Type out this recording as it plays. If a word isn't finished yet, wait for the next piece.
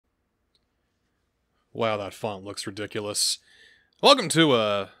Wow, that font looks ridiculous. Welcome to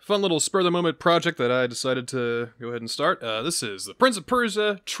a fun little spur-of-the-moment project that I decided to go ahead and start. This is the Prince of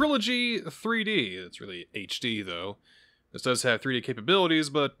Persia Trilogy 3D. It's really HD, though. This does have 3D capabilities,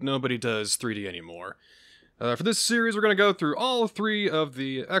 but nobody does 3D anymore. For this series, we're going to go through all three of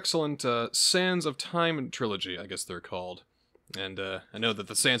the excellent Sands of Time trilogy, I guess they're called. And I know that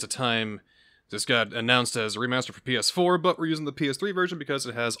the Sands of Time just got announced as a remaster for PS4, but we're using the PS3 version because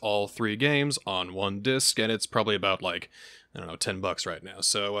it has all three games on one disc, and it's probably about, like, I don't know, $10 right now.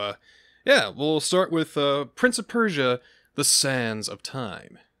 So, yeah, we'll start with Prince of Persia, The Sands of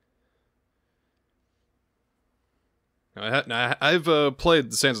Time. Now, I've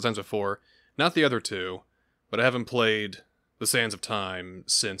played The Sands of Time before, not the other two, but I haven't played The Sands of Time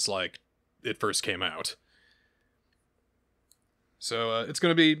since, like, it first came out. So, it's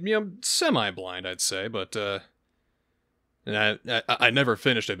gonna be, you know, semi-blind, I'd say, but, and I never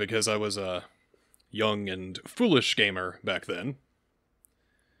finished it because I was a young and foolish gamer back then.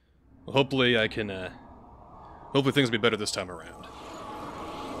 Well, hopefully I can, hopefully things will be better this time around.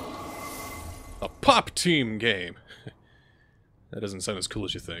 A pop team game! That doesn't sound as cool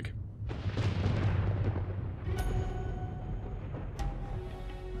as you think.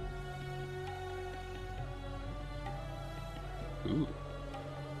 Ooh.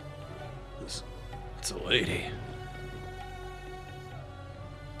 It's a lady.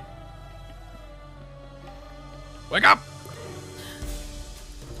 Wake up!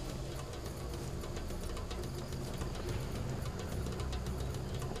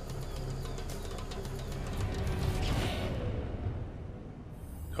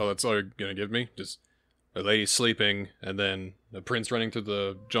 Oh, that's all you're gonna give me? Just a lady sleeping, and then a prince running through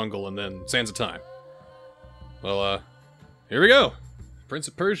the jungle, and then Sands of Time. Well, here we go! Prince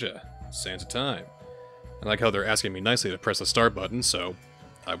of Persia, Sands of Time. I like how they're asking me nicely to press the start button, so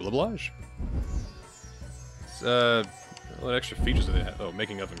I will oblige. What extra features do they have? Oh,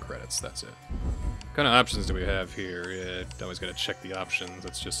 making oven credits, that's it. What kind of options do we have here? Yeah, always gotta check the options,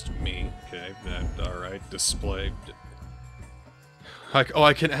 that's just me. Okay, alright, display.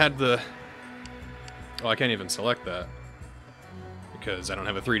 I can add the... Oh, I can't even select that. Because I don't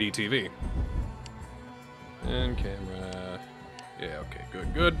have a 3D TV. And camera... Yeah, okay,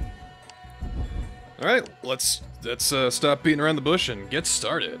 good. Alright, let's stop beating around the bush and get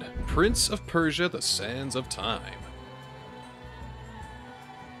started. Prince of Persia, The Sands of Time.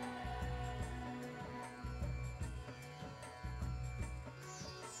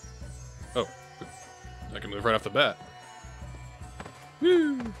 Oh, I can move right off the bat.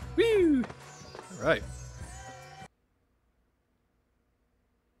 Woo! Woo! Alright.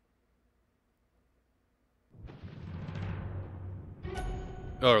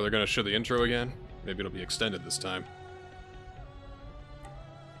 Oh, are they gonna show the intro again? Maybe it'll be extended this time.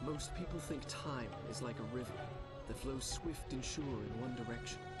 Most people think time is like a river that flows swift and sure in one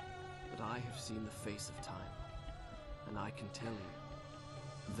direction. But I have seen the face of time, and I can tell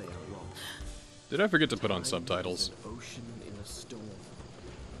you, they are wrong. Did I forget to put on subtitles? Time is an ocean in a storm.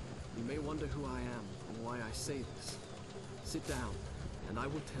 You may wonder who I am and why I say this. Sit down, and I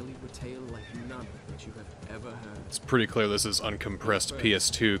will tell you a tale like none that you have ever heard. It's pretty clear this is uncompressed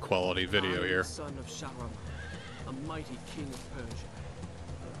PS2 quality video here. Son of Sharam, a mighty king of Persia.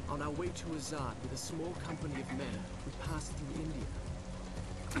 On our way to Azad with a small company of men, we passed through India.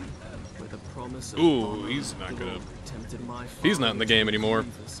 With a promise of honor, he's not gonna. tempted my He's not in the game anymore.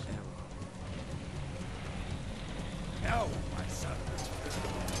 No, my son.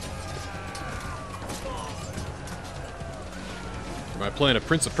 Am I playing a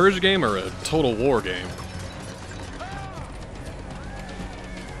Prince of Persia game or a Total War game?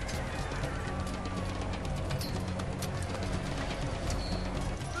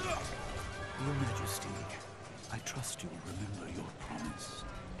 Your Majesty, I trust you will remember your promise.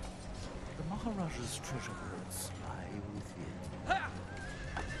 The Maharaja's treasure hoards lie within.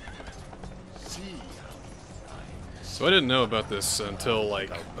 So I didn't know about this until, like,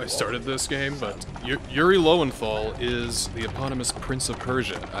 I started this game, but Yuri Lowenthal is the eponymous Prince of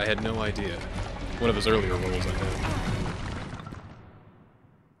Persia. I had no idea. One of his earlier roles, I think.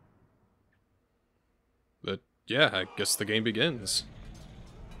 But, yeah, I guess the game begins.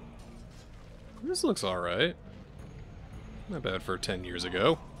 This looks alright. Not bad for 10 years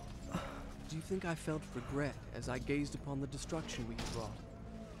ago. Do you think I felt regret as I gazed upon the destruction we had wrought?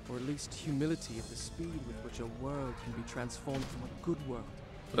 Or at least humility at the speed with which a world can be transformed from a good world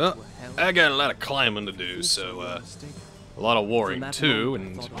into Well, a hell? I got a lot of climbing to do, so, a lot of warring too,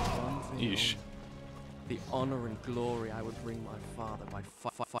 and yeesh. The honor and glory I would bring my father by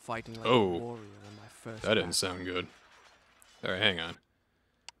fighting like Oh. a warrior in my first That didn't battle. sound good. Alright, hang on.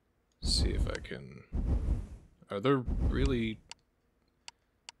 See if I American. Are there really...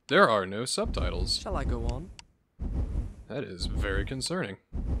 There are no subtitles. Shall I go on? That is very concerning.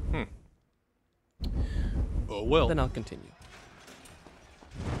 Oh well. Then I'll continue.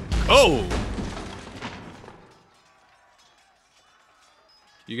 Oh!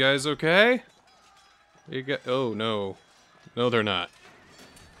 You guys okay? You got... Oh, no. No, they're not.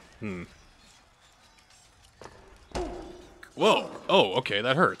 Whoa! Oh, okay,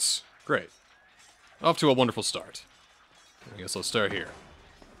 that hurts. Great. Off to a wonderful start. I guess I'll start here.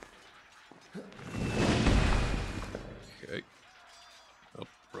 Okay. Oh,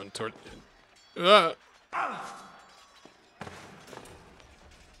 run toward...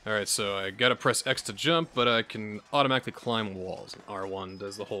 Alright, so I gotta press X to jump, but I can automatically climb walls. And R1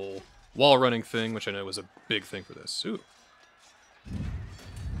 does the whole wall running thing, which I know was a big thing for this. Ooh.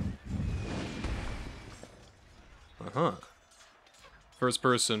 Uh-huh. First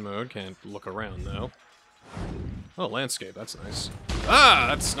person mode, can't look around though. Oh, landscape, that's nice. Ah,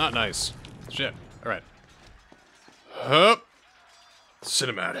 that's not nice. Shit. Alright. Hup.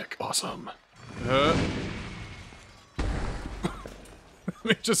 Cinematic, awesome. Let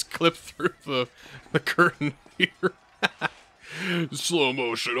me just clip through the curtain here. Slow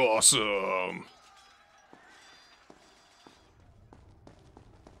motion, awesome.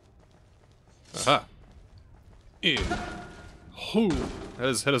 Aha. Yeah. Hoo. That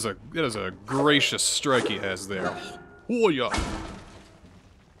is a gracious strike he has there. Oh yeah.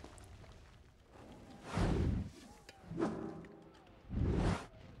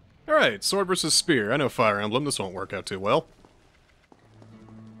 Alright, sword versus spear. I know Fire Emblem, this won't work out too well.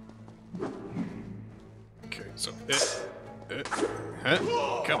 Okay, so huh?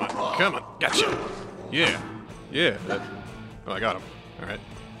 Come on, gotcha. Yeah. Oh, I got him. Alright.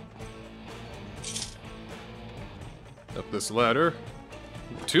 Up this ladder.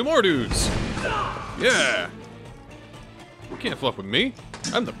 2 more dudes! Yeah! You can't fuck with me.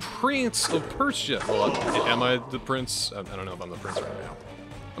 I'm the Prince of Persia. Well, am I the prince? I don't know if I'm the prince right now.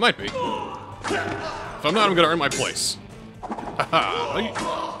 I might be. If I'm not, I'm gonna earn my place.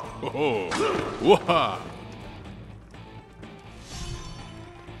 Haha! Whoa! Whoa!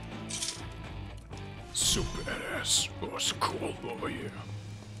 So badass. Oh, so cool. Oh, yeah.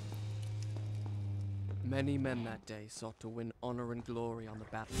 Many men that day sought to win honor and glory on the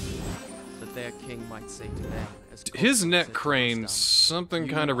battlefield, that their king might say to them, as his neck said to crane's Rustam, something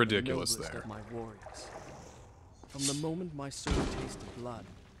 "You kind of are the ridiculous noblest there. of my warriors." From the moment my sword tasted blood,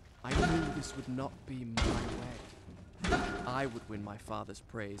 I knew this would not be my way. I would win my father's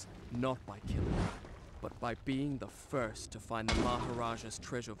praise, not by killing, but by being the first to find the Maharaja's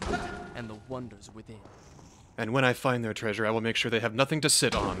treasure vault and the wonders within. And when I find their treasure, I will make sure they have nothing to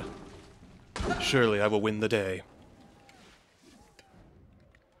sit on. Surely I will win the day.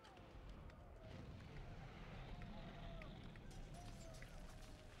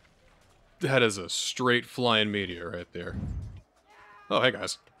 That is a straight flying meteor right there. Oh, hey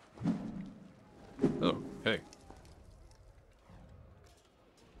guys. Oh, hey.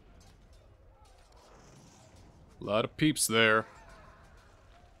 A lot of peeps there.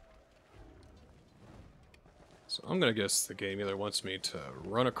 So I'm gonna guess the game either wants me to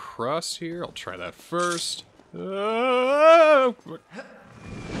run across here. I'll try that first. What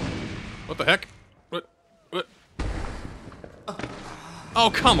the heck? What? Oh,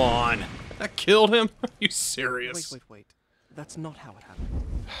 come on! That killed him? Are you serious? Wait. That's not how it happened.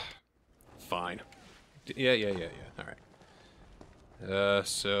 Fine. Yeah. Alright.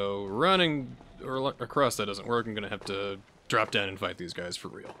 So running across that doesn't work. I'm gonna have to drop down and fight these guys for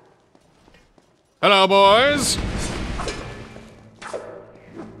real. Hello, boys!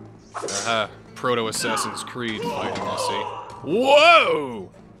 Aha, Proto-Assassin's Creed fighting, I see.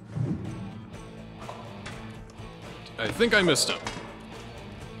 Whoa! I think I missed him.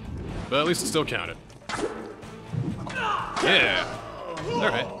 But at least it still counted. Yeah!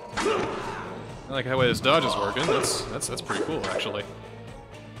 Alright. I like how his dodge is working. That's pretty cool, actually.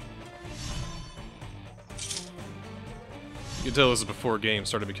 You can tell this is before games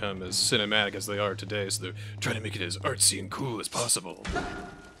started to become as cinematic as they are today, so they're trying to make it as artsy and cool as possible.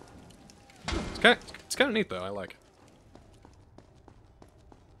 It's kind of neat, though. I like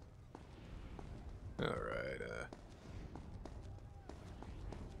it. Alright,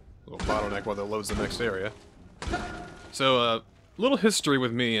 little bottleneck while that loads the next area. So, little history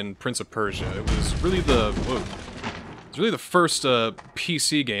with me and Prince of Persia. It was really the first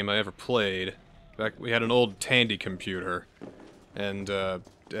PC game I ever played. In fact, we had an old Tandy computer, and it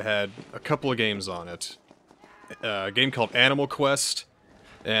had a couple of games on it. A game called Animal Quest,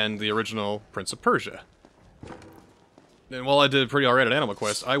 and the original Prince of Persia. And while I did pretty alright at Animal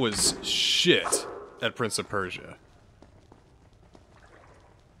Quest, I was shit at Prince of Persia.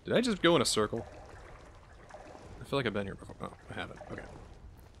 Did I just go in a circle? I feel like I've been here before. Oh, I haven't. Okay.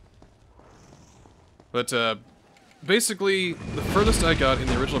 But, basically, the furthest I got in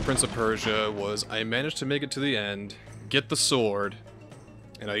the original Prince of Persia was I managed to make it to the end, get the sword,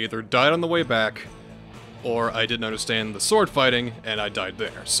 and I either died on the way back, or I didn't understand the sword fighting, and I died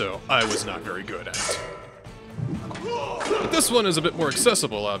there, so I was not very good at it. But this one is a bit more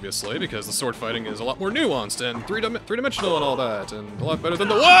accessible, obviously, because the sword fighting is a lot more nuanced and three-dimensional and all that, and a lot better than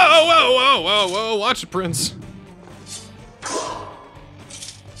the— Whoa, whoa, whoa, whoa, whoa, watch it, Prince!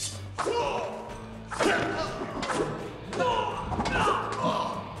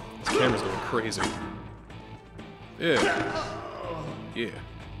 This camera's going crazy. Yeah. Yeah.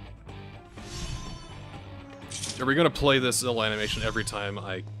 Are we gonna play this little animation every time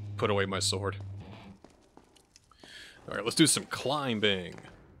I put away my sword? Alright, let's do some climbing.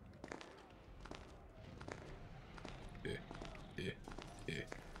 Yeah. Yeah. Yeah.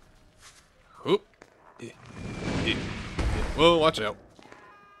 Whoop. Yeah. Yeah. Yeah. Whoa, watch out.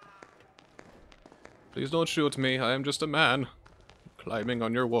 Please don't shoot me, I am just a man. Climbing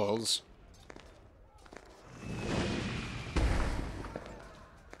on your walls.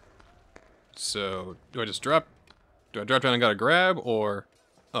 So, do I just drop? Do I drop down and gotta grab, or...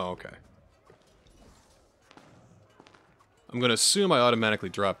 Oh, okay. I'm gonna assume I automatically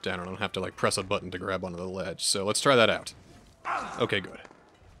drop down and I don't have to, like, press a button to grab onto the ledge, so let's try that out. Okay, good.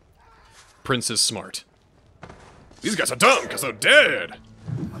 Prince is smart. These guys are dumb, because they're dead!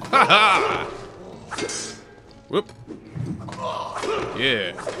 Ha ha! Whoop.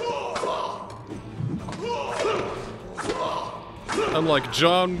 Yeah. I'm like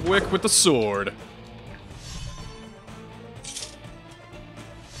John Wick with the sword.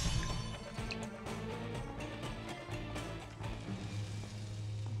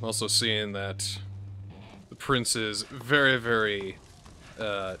 I'm also seeing that the prince is very, very,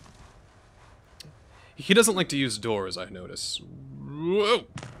 he doesn't like to use doors, I notice. Whoa!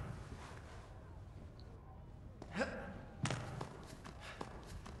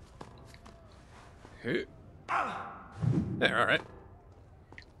 There, alright.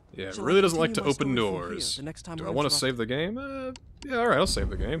 Yeah, really doesn't like to open doors. Do I want to save the game? Yeah, alright, I'll save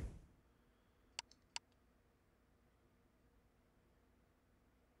the game.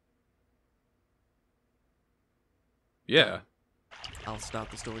 Yeah. I'll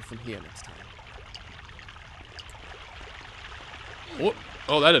start the story from here next time. Whoop.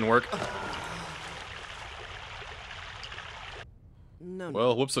 Oh, that didn't work. No,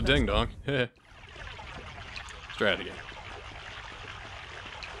 Well, whoops a ding dong. Let's try it again.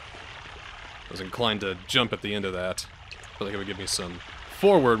 I was inclined to jump at the end of that. I felt like it would give me some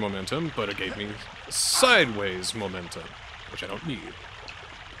forward momentum, but it gave me sideways momentum, which I don't need.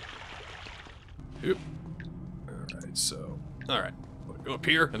 Oop. Alright, so... Alright. Go up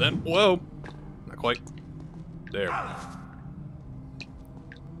here, and then... Whoa! Not quite. There.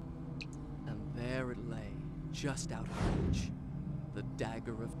 And there it lay, just out of reach. The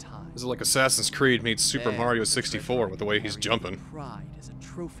dagger of time. This is like Assassin's Creed meets Super Mario 64 with the way he's jumping. Pride as a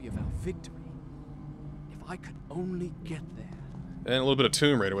trophy of our victory. If I could only get there. And a little bit of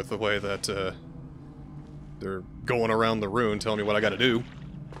Tomb Raider with the way that, they're going around the ruin telling me what I gotta do.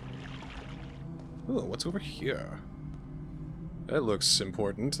 Oh, what's over here? That looks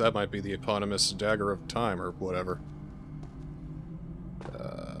important. That might be the eponymous Dagger of Time, or whatever.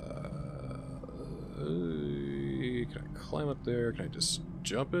 Can I climb up there? Can I just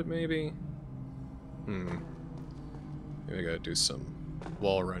jump it, maybe? Maybe I gotta do some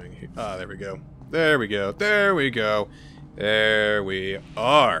wall running here. Ah, there we go. There we go. There we go. There we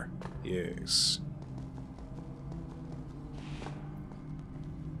are. Yes.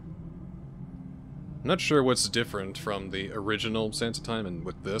 I'm not sure what's different from the original Sands of Time and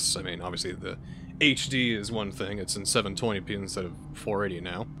with this. I mean, obviously the HD is one thing. It's in 720p instead of 480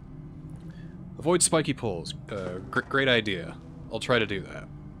 now. Avoid spiky poles. Great idea. I'll try to do that.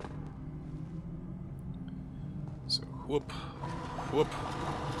 So, whoop. Whoop.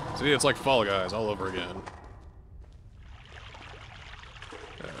 See, it's like Fall Guys all over again.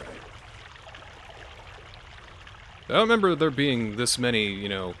 Alright. I don't remember there being this many, you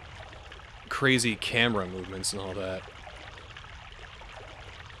know, crazy camera movements and all that.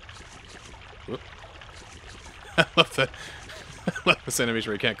 Whoop. I love that. I love this animation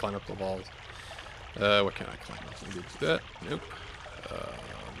where you can't climb up the walls. What can I climb up? Maybe that? Nope.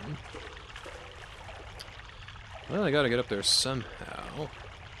 Well, I gotta get up there somehow.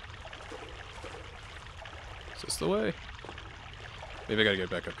 Is this the way? Maybe I gotta get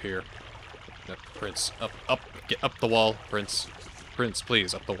back up here. Prince, up, get up the wall, Prince. Prince,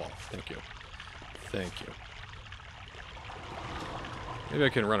 please, up the wall. Thank you. Thank you. Maybe I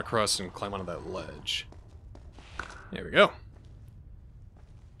can run across and climb onto that ledge. There we go.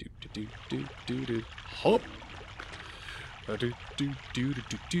 Do do do do do do. Hop. Do do do do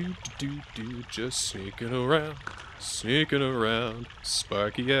do do do do. Just sneaking around, sneaking around.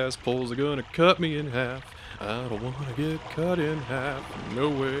 Spiky ass poles are gonna cut me in half. I don't wanna get cut in half. No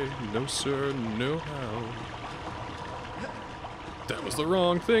way, no sir, no how. That was the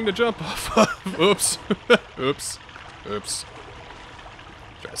wrong thing to jump off of. Oops. Oops. Oops.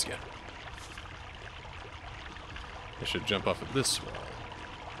 Try this again. I should jump off of this wall.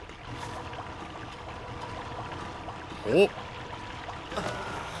 Oh!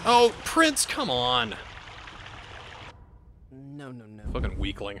 Oh, Prince, come on! No, no, no. Fucking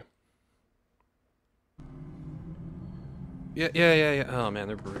weakling. Yeah. Oh man,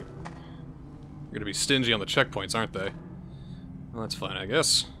 they're gonna be stingy on the checkpoints, aren't they? Well, that's fine, I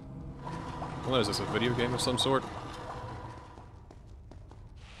guess. What is this, a video game of some sort?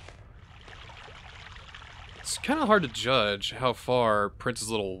 It's kind of hard to judge how far Prince's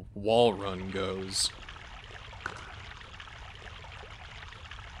little wall run goes.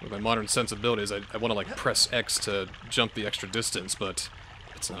 With my modern sensibilities, I want to, like, press X to jump the extra distance, but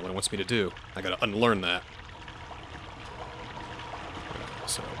that's not what it wants me to do. I gotta unlearn that.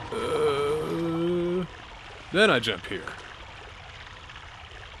 So, then I jump here.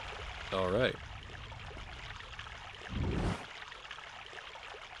 Alright.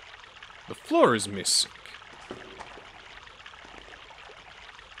 The floor is missing.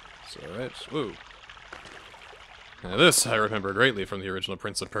 It's alright. Whoa. Now this I remember greatly from the original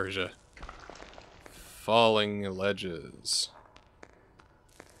Prince of Persia. Falling ledges.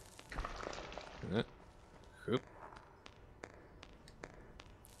 Hoop.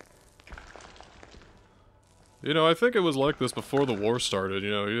 You know, I think it was like this before the war started.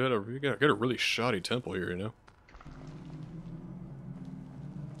 You know, you got a really shoddy temple here. You know,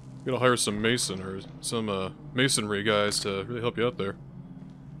 you gotta hire some mason or some masonry guys to really help you out there.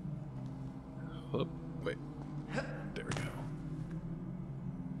 Oh, wait, there we go.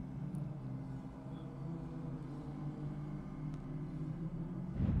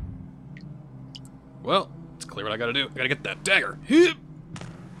 Well, it's clear what I gotta do. I gotta get that dagger. Hip,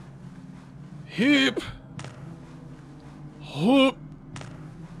 hip. Whoop.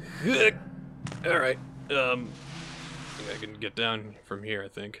 Alright, I can get down from here, I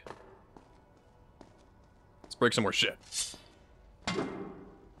think. Let's break some more shit.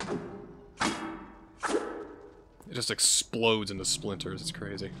 It just explodes into splinters, it's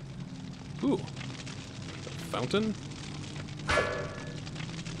crazy. Ooh. A fountain?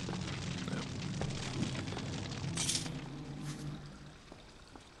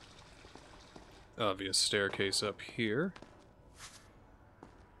 No. Obvious staircase up here.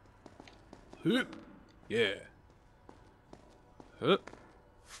 Yeah.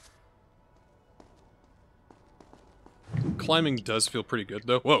 Climbing does feel pretty good,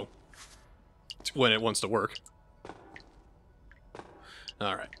 though. Whoa. It's when it wants to work.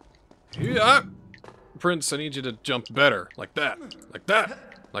 Alright. Yeah. Prince, I need you to jump better. Like that. Like that.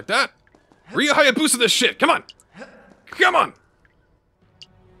 Like that. Ryu Hayabusa this shit. Come on. Come on.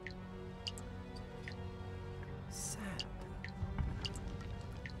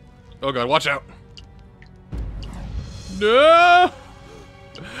 Oh god, watch out. No!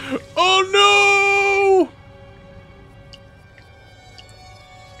 Oh no!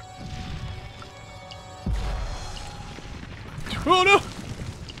 Oh no!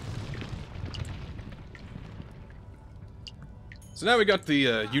 So now we got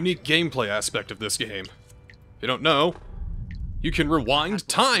the unique gameplay aspect of this game. If you don't know, you can rewind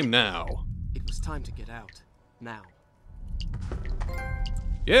time now. It was time to get out. Now.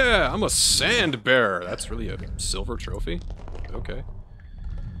 Yeah, I'm a sand bearer. That's really a silver trophy? Okay.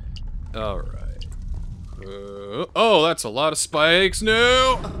 Alright. Oh, that's a lot of spikes.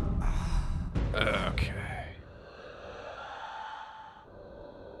 No! Okay.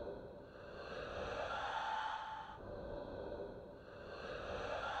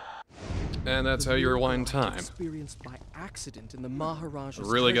 And that's how you rewind time. Experienced by accident in the Maharaja's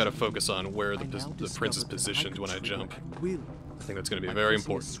Really got to treasury. focus on where the prince is positioned when I jump. I think that's going to be very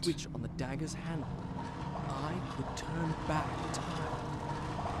important. Switch on the dagger's handle, I could turn back time.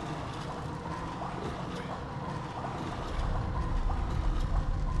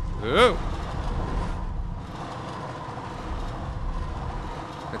 Oh!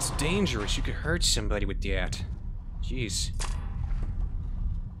 That's dangerous. You could hurt somebody with that. Jeez.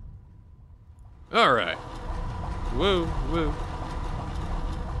 Alright. Whoa, whoa.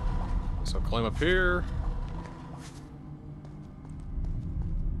 So climb up here.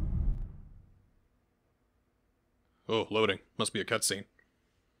 Oh, loading. Must be a cutscene.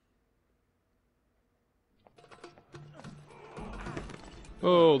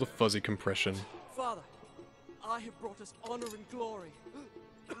 Oh, the fuzzy compression. Father, I have brought us honor and glory.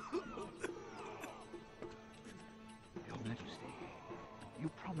 Your Majesty, you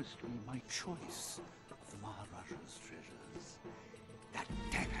promised me my choice of the Maharaja's treasures. That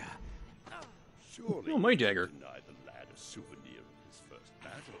dagger. Surely Oh, my dagger. you deny the lad a souvenir of his first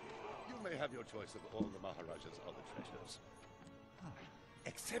battle. You may have your choice of all the Maharaja's other treasures.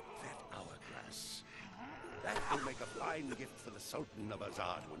 Except that hourglass. That will make a fine gift for the Sultan of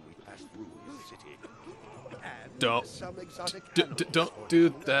Azad when we pass through his city. And Don't. some exotic Don't do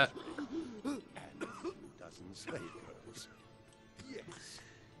that. And a few dozen slave girls. Yes,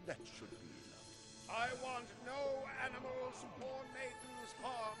 that should be enough. I want no animals or maidens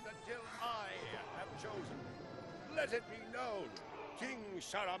harmed until I have chosen. Let it be known, King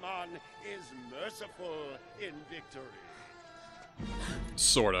Sharaman is merciful in victory.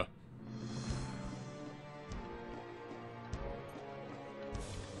 Sorta.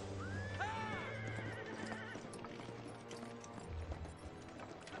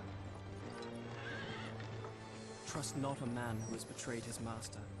 Trust not a man who has betrayed his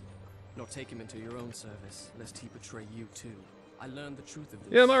master, nor take him into your own service, lest he betray you too. I learned the truth of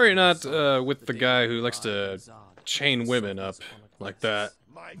this. Yeah, I'm already not with the guy who likes to chain women up like that.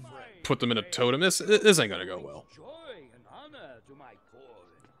 My friend, Put them in a totem. This ain't gonna go well. Joy and honor to my poor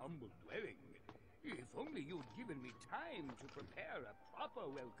and humble dwelling. If only you'd given me time to prepare a proper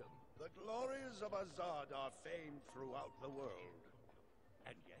welcome. the glories of Azad are famed throughout the world.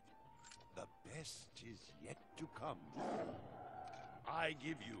 And yet, the best is yet to come. I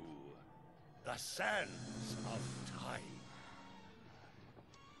give you the sands of time.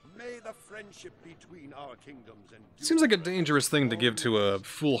 May the friendship between our kingdoms endure. Seems like a dangerous thing to give to a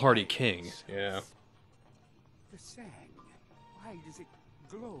foolhardy king. Yeah. The sand, why does it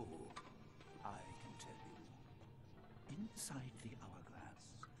glow? I can tell you. Inside the hourglass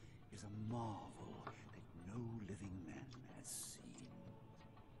is a marvel that no living man has seen.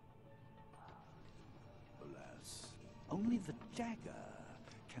 Alas, only the dagger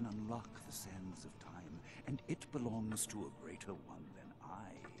can unlock the sands of time, and it belongs to a greater one than I.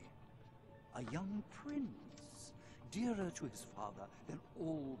 A young prince, dearer to his father than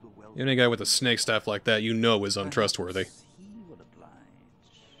all the wealth. Any guy with a snake staff like that, you know, is untrustworthy. Perhaps he will oblige.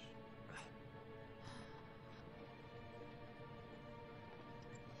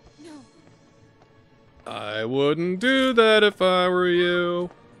 No. I wouldn't do that if I were you.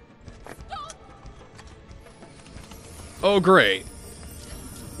 Oh, great.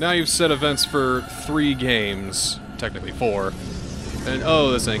 Now you've set events for 3 games. Technically 4. And, oh,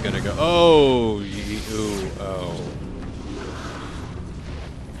 this ain't gonna go. Oh, ooh, oh.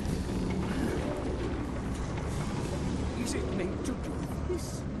 Is it meant to do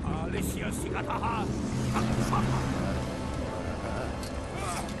this? Alicia Sigataha!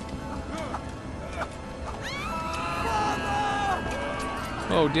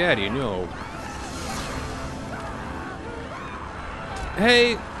 Oh, Daddy, no.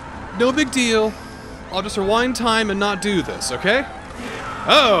 Hey, no big deal. I'll just rewind time and not do this, okay?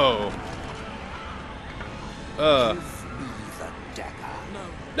 Oh! Give me the dagger.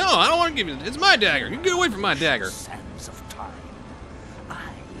 No, I don't want to give you. It's my dagger. You get away from my dagger. Sands of time. I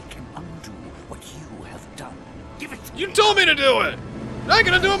can undo what you have done. Give it to You me. told me to do it. I ain't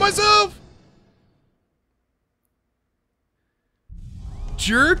gonna do it myself.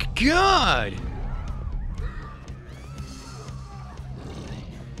 Jerk God.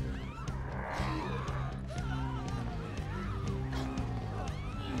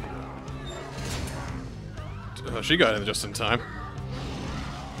 Oh, she got in just in time.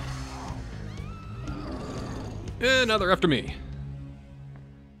 And now they're after me.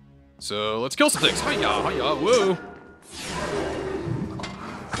 So let's kill some things. Hiya, hiya, whoa.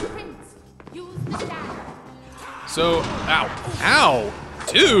 Prince, use the dagger. So, ow,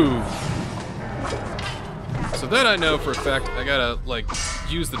 dude. So that I know for a fact, I gotta like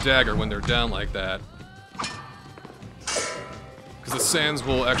use the dagger when they're down like that, because the sands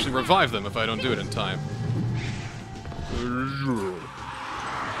will actually revive them if I don't do it in time.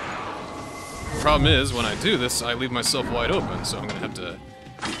 Problem is, when I do this, I leave myself wide open, so I'm gonna have to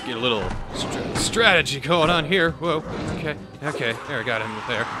get a little strategy going on here. Whoa, okay, there, I got him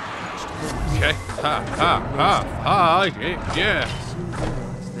there. Okay, ha, yeah.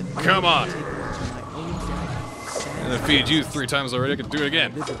 Come on. And I feed you 3 times already, I can do it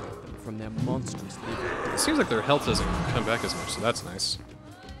again. From their monstrous living. It seems like their health doesn't come back as much, so that's nice.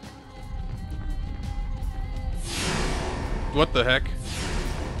 What the heck?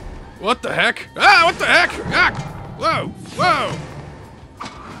 What the heck? Ah, what the heck? Ah! Whoa! Whoa!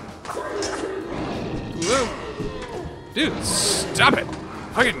 Whoa! Dude, stop it!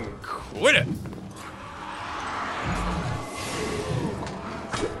 Fucking quit it!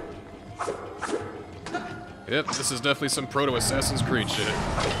 Yep, this is definitely some proto-Assassin's Creed shit.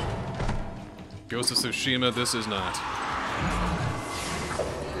 Ghost of Tsushima, this is not.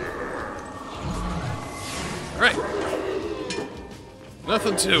 Alright.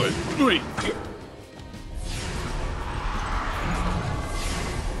 Nothing to it. Wait.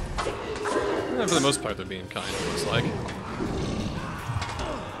 For the most part, they're being kind, it looks like.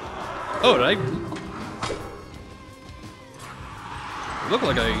 Oh, did I... It looked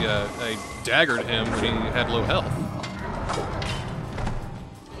like I daggered him when he had low health.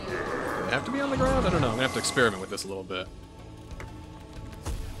 Do I have to be on the ground? I don't know. I'm gonna have to experiment with this a little bit.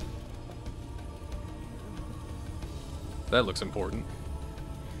 That looks important.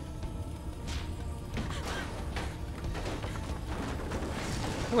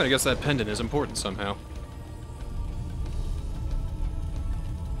 I'm gonna guess that pendant is important somehow.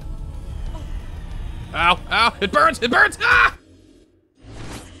 Ow! Ow! It burns! It burns! Ah!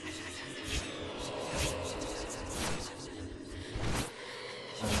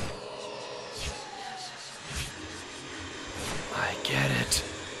 I get it.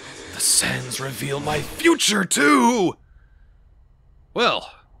 The sands reveal my future too!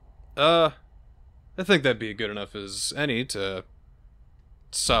 Well, I think that'd be good enough as any to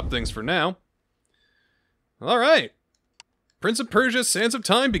stop things for now. Alright. Prince of Persia: Sands of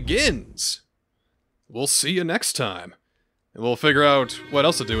Time begins! We'll see you next time. And we'll figure out what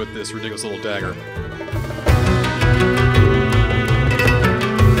else to do with this ridiculous little dagger.